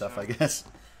more of this stuff, I guess.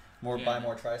 Buy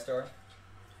more TriStar.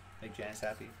 Make Janice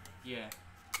happy. Yeah.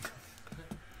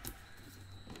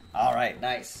 All right,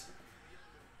 nice.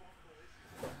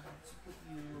 Let's put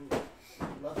you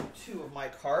level 2 of my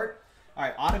cart. All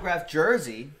right, autographed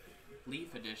jersey.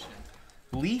 Leaf edition.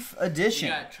 Leaf edition.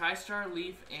 We got TriStar,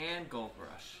 Leaf, and Gold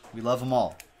Rush. We love them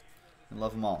all. We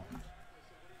love them all.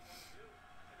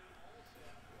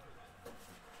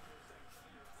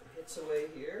 Hits away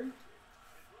here.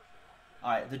 All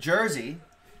right, the jersey.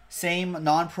 Same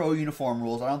non-pro uniform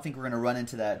rules. I don't think we're going to run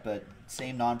into that, but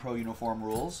same non-pro uniform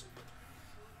rules.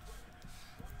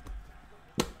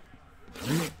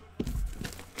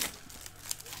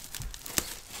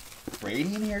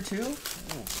 Brady in here too?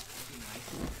 Ooh.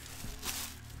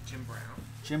 Jim Brown.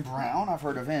 Jim Brown, I've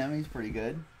heard of him. He's pretty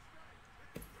good.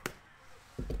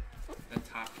 The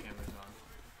top camera's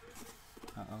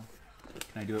on. Uh-oh.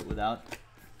 Can I do it without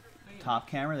top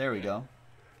camera? There we go.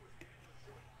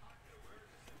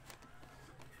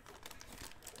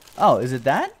 Oh, is it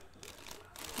that?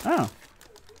 Oh.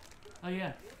 Oh,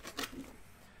 yeah.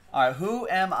 All right, who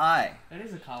am I? That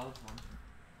is a college one.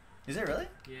 Is it really?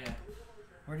 Yeah.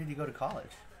 Where did he go to college?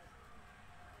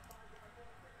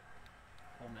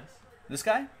 Ole Miss. This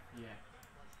guy?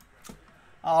 Yeah.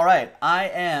 All right, I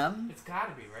am It's got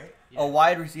to be, right? a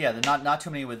wide receiver. Yeah, not too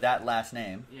many with that last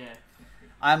name. Yeah.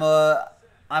 I'm a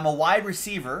wide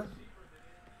receiver,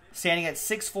 standing at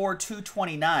 6'4",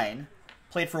 229.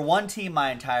 Played for one team my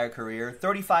entire career.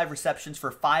 35 receptions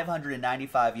for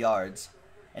 595 yards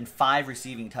and 5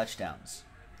 receiving touchdowns.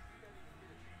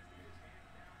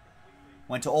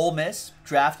 Went to Ole Miss,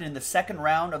 drafted in the 2nd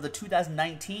round of the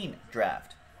 2019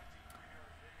 draft.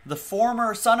 The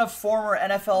son of former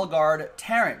NFL guard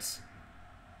Terrence.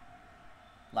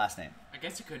 Last name. I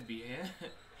guess it could be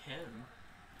him.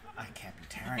 I can't be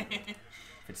Terrence.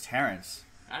 If it's Terrence,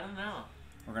 I don't know.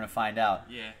 we're going to find out.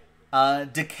 Yeah.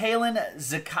 DeKalen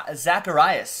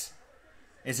Zacharias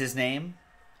is his name.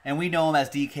 And we know him as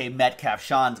DK Metcalf.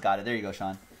 Sean's got it. There you go,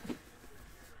 Sean.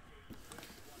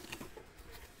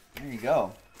 There you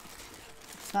go.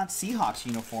 It's not Seahawks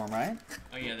uniform, right?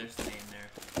 Oh, yeah, there's the name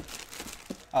there.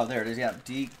 Oh, there it is. Yeah,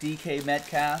 DK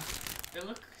Metcalf. It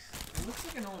looks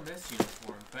like an Ole Miss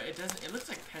uniform, but it doesn't. It looks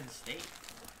like Penn State.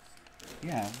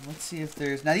 Yeah, let's see if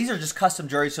there's... Now, these are just custom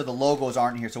jerseys, so the logos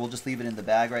aren't here, so we'll just leave it in the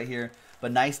bag right here.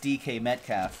 But nice DK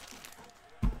Metcalf.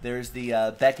 There's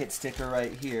the Beckett sticker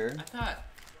right here. I thought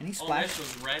Any Ole splash? Miss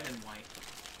was red and white.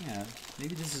 Yeah,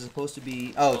 maybe this is supposed to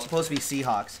be... Oh, it's supposed to be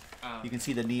Seahawks. Oh. You can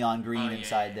see the neon green Yeah,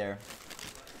 inside yeah. there.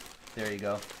 There you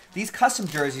go. These custom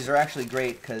jerseys are actually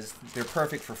great because they're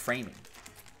perfect for framing.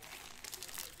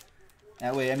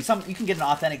 That way, I mean, you can get an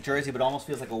authentic jersey, but it almost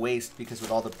feels like a waste because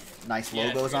with all the nice Yeah,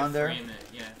 logos if you're on there. gonna frame it,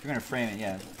 yeah. If you're gonna frame it,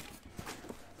 yeah.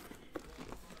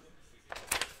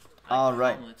 I All like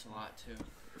right. the helmets a lot too.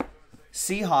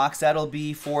 Seahawks, that'll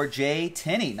be for Jay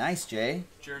Tinney. Nice, Jay.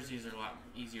 Jerseys are a lot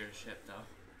easier to ship though.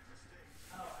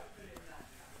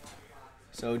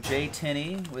 So Jay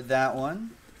Tinney with that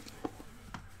one.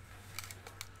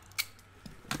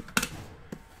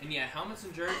 And yeah, helmets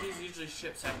and jerseys usually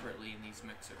ship separately in these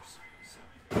mixers.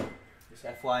 So. Just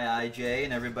FYI, Jay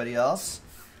and everybody else.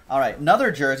 All right,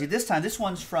 another jersey. This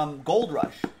one's from Gold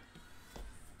Rush.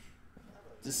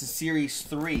 This is Series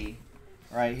 3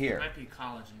 right It here. might be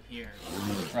college in here.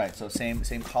 Right, so same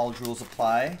college rules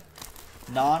apply.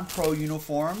 Non-pro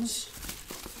uniforms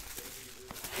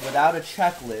without a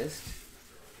checklist.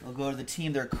 They'll go to the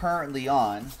team they're currently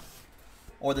on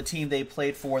or the team they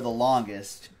played for the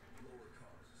longest.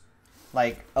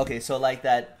 Like, okay, so like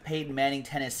that Peyton Manning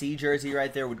Tennessee jersey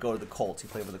right there would go to the Colts. He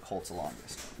played for the Colts the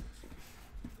longest.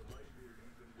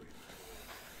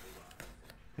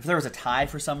 If there was a tie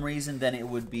for some reason, then it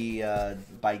would be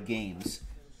by games.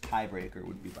 Tiebreaker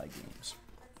would be by games.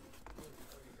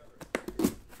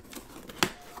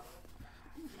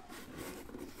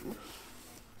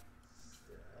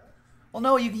 Well,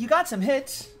 no, you got some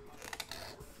hits.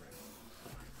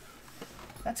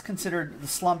 That's considered the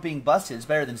slump being busted. It's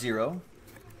better than 0.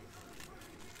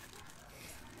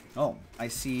 Oh, I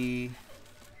see.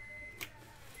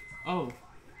 Oh,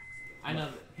 I know.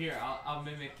 Here, I'll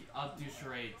mimic. I'll do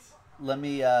charades. Let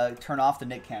me turn off the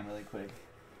Nick cam really quick.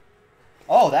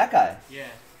 Oh, that guy. Yeah.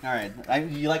 All right.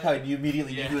 You like how you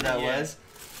immediately knew who that was?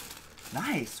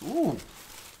 Nice. Ooh.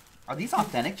 Are these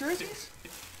authentic jerseys?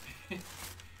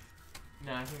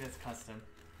 No, I think that's custom.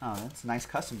 Oh, that's a nice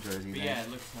custom jersey. But yeah,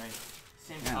 it looks nice.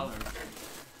 Same color.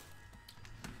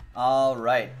 All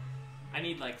right. I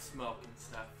need like smoke and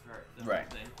stuff for the Right. whole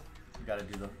thing. You gotta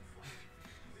do the.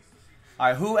 All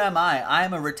right. Who am I? I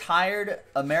am a retired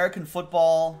American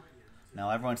football. No,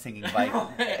 everyone's thinking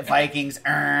Vikings.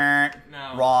 No.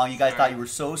 Wrong. You guys Sorry. thought you were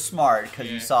so smart because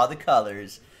you Yeah. saw the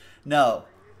colors. No,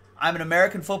 I'm an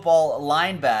American football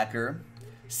linebacker.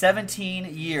 17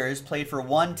 years, played for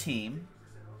one team.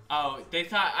 Oh, they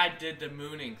thought I did the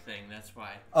mooning thing. That's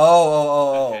why.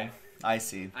 Oh. Okay. I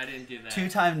see. I didn't do that.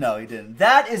 2-time, no, he didn't.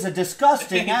 That is a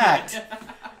disgusting act.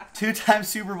 2-time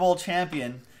Super Bowl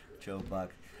champion, Joe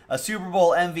Buck. A Super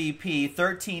Bowl MVP,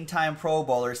 13-time Pro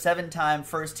Bowler, 7-time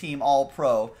First Team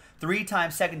All-Pro,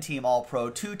 3-time Second Team All-Pro,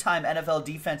 2-time NFL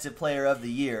Defensive Player of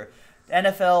the Year,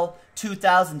 NFL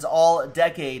 2000s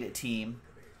All-Decade Team,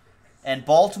 and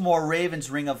Baltimore Ravens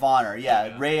Ring of Honor.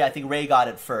 Yeah, Ray. I think Ray got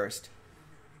it first.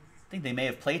 I think they may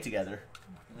have played together.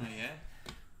 Oh, yeah?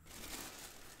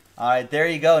 All right, there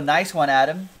you go. Nice one,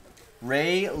 Adam.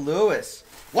 Ray Lewis.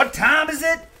 What time is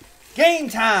it? Game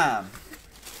time.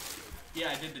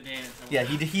 Yeah, I did the dance. Yeah,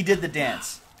 he did the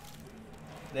dance.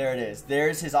 There it is.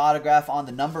 There's his autograph on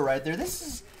the number right there. This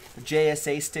is a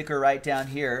JSA sticker right down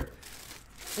here.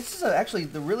 This is actually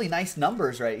the really nice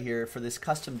numbers right here for this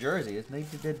custom jersey. They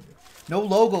did no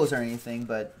logos or anything,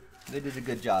 but they did a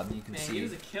good job. You can see. He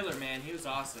was a killer, man. He was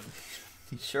awesome.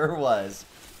 He sure was.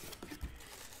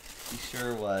 He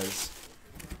sure was.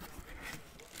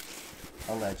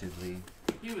 Allegedly.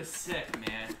 He was sick,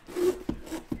 man.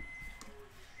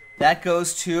 That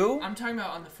goes to I'm talking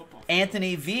about on the football field.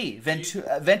 Anthony V.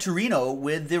 Venturino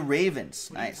with the Ravens.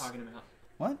 What Nice. are you talking about?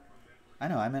 What? I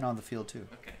know. I meant on the field too.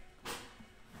 Okay.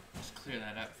 Just clear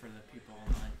that up for the people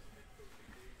online.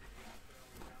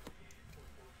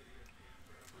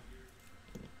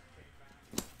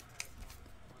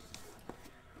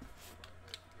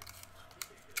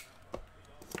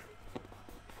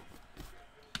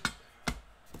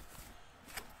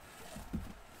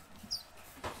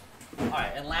 All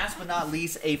right, and last but not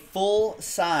least, a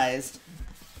full-sized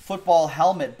football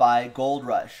helmet by Gold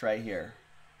Rush right here.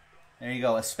 There you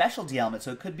go, a specialty helmet,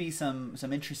 so it could be some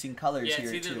interesting colors Yeah,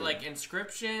 here it's either too. like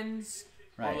inscriptions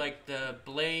Right. or like the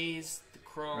blaze, the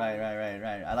chrome. Right.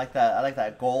 I like that. I like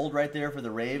that gold right there for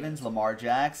the Ravens. Lamar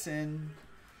Jackson.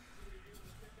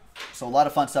 So a lot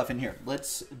of fun stuff in here.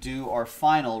 Let's do our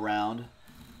final round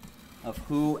of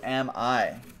Who Am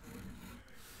I?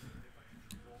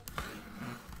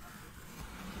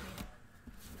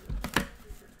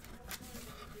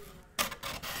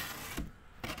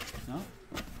 No?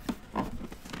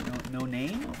 No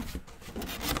name?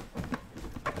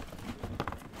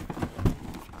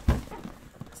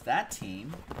 It's that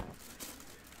team.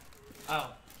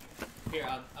 Oh, here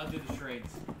I'll do the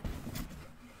charades,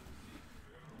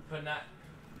 but not.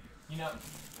 You know.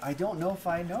 I don't know if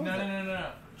I know.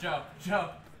 No. Joe.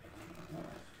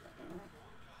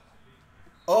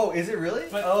 Oh, is it really?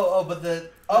 But- but the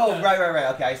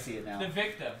right. Okay, I see it now. The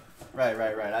victim. Right.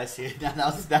 I see it now.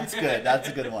 That's good. That's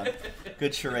a good one.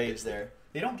 Good charades there.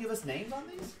 They don't give us names on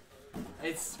these?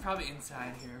 It's probably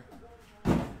inside here.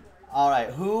 All right,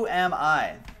 who am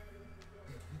I?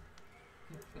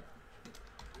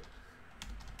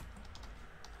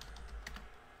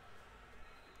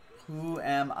 Who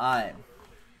am I?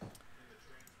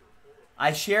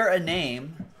 I share a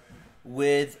name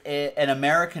with an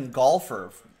American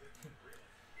golfer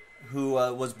who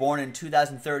was born in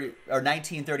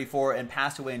 1934 and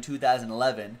passed away in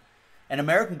 2011. An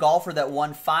American golfer that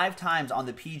won 5 times on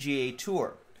the PGA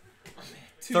Tour.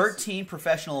 13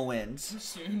 professional wins.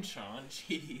 Soon, Sean.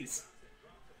 Jeez.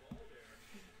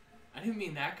 I didn't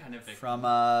mean that kind of victim. From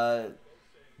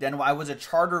then I was a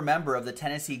charter member of the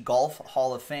Tennessee Golf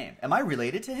Hall of Fame. Am I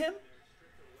related to him?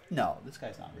 No, this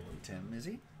guy's not related to him, is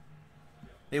he?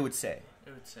 They would say.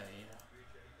 It would say,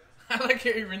 yeah. I like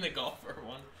how you're in the golfer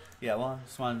one. Yeah, well,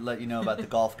 just wanted to let you know about the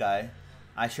golf guy.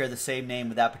 I share the same name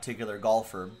with that particular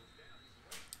golfer.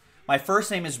 My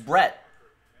first name is Brett.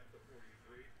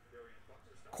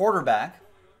 Quarterback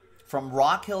from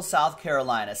Rock Hill, South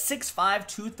Carolina. 6'5",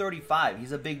 235.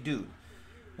 He's a big dude.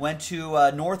 Went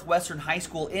to Northwestern High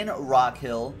School in Rock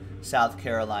Hill, South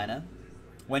Carolina.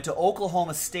 Went to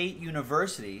Oklahoma State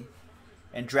University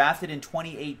and drafted in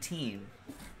 2018.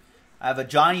 I have a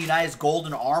Johnny Unitas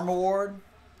Golden Arm Award.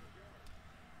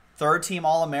 Third team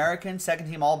All-American. Second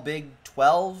team All-Big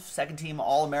 12. Second team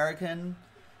All-American.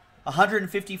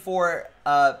 154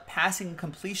 passing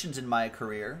completions in my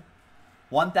career.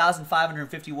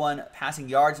 1,551 passing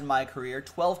yards in my career.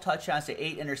 12 touchdowns to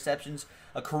 8 interceptions.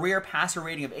 A career passer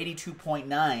rating of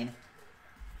 82.9.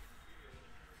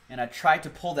 And I tried to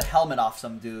pull the helmet off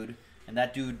some dude. And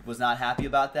that dude was not happy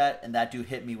about that. And that dude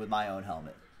hit me with my own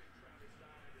helmet.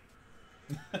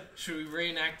 Should we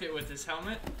reenact it with his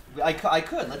helmet? I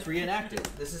could. Let's reenact it.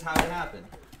 This is how it happened.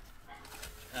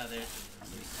 Oh, there's.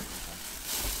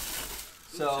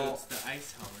 So it's the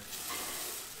ice helmet.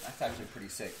 That's actually pretty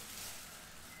sick.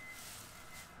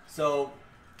 So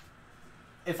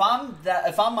if I'm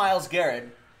Myles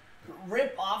Garrett,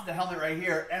 rip off the helmet right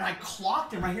here, and I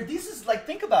clocked him right here. This is like,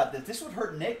 think about this. This would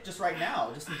hurt Nick just right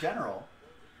now, just in general.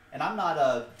 And I'm not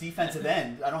a defensive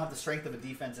end. I don't have the strength of a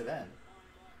defensive end.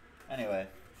 Anyway,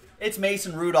 it's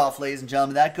Mason Rudolph, ladies and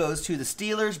gentlemen. That goes to the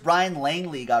Steelers. Brian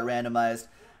Langley got randomized.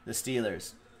 The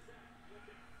Steelers.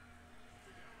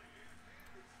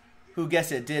 Who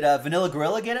guessed it? Did Vanilla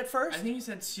Gorilla get it first? I think you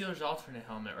said Steelers alternate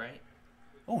helmet, right?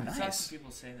 Oh, I saw nice. some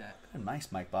people say that.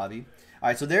 Nice, Mike Bobby. All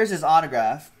right, so there's his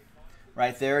autograph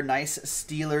right there. Nice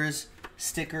Steelers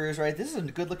stickers, right? This is a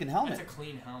good-looking helmet. It's a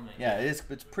clean helmet. Yeah, it is.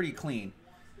 It's pretty clean.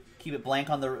 Keep it blank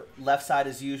on the left side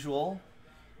as usual.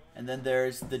 And then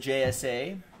there's the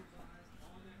JSA.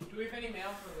 Do we have any mail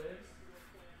for Liz?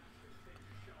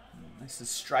 Nice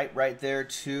stripe right there,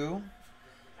 too.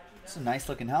 It's a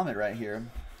nice-looking helmet right here.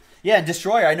 Yeah, and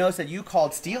Destroyer, I noticed that you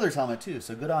called Steelers helmet, too,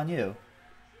 so good on you.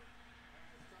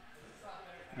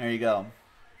 There you go.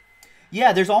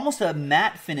 Yeah, there's almost a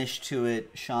matte finish to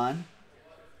it, Sean,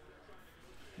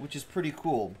 which is pretty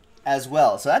cool as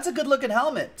well. So that's a good-looking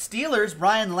helmet. Steelers,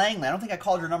 Brian Langley. I don't think I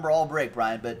called your number all break,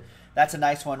 Brian, but that's a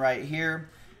nice one right here.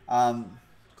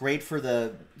 Great for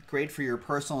your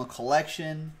personal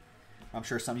collection. I'm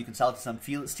sure you can sell it to some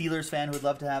Steelers fan who would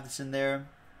love to have this in there.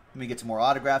 Let me get some more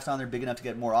autographs on there, big enough to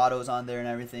get more autos on there and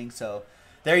everything. So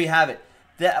there you have it.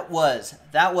 That was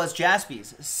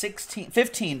JASPY'S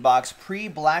 15-box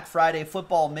pre-Black Friday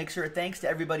football mixer. Thanks to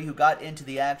everybody who got into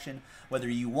the action, whether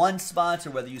you won spots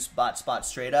or whether you spots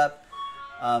straight up.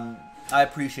 I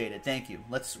appreciate it. Thank you.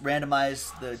 Let's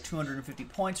randomize the 250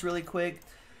 points really quick.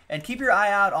 And keep your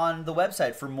eye out on the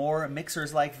website for more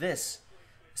mixers like this,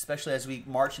 especially as we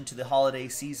march into the holiday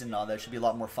season and all that. Should be a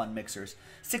lot more fun mixers.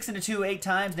 6 into 2, 8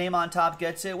 times. Name on top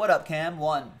gets it. What up, Cam?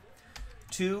 1,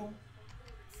 2,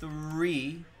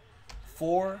 3,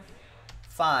 4,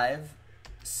 5,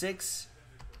 6,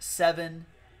 7,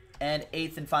 and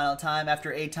 8th and final time.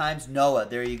 After 8 times, Noah.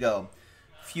 There you go.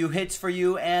 Few hits for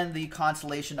you and the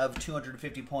consolation of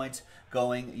 250 points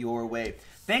going your way.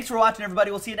 Thanks for watching, everybody.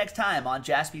 We'll see you next time on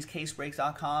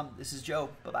JaspysCaseBreaks.com. This is Joe.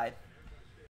 Bye-bye.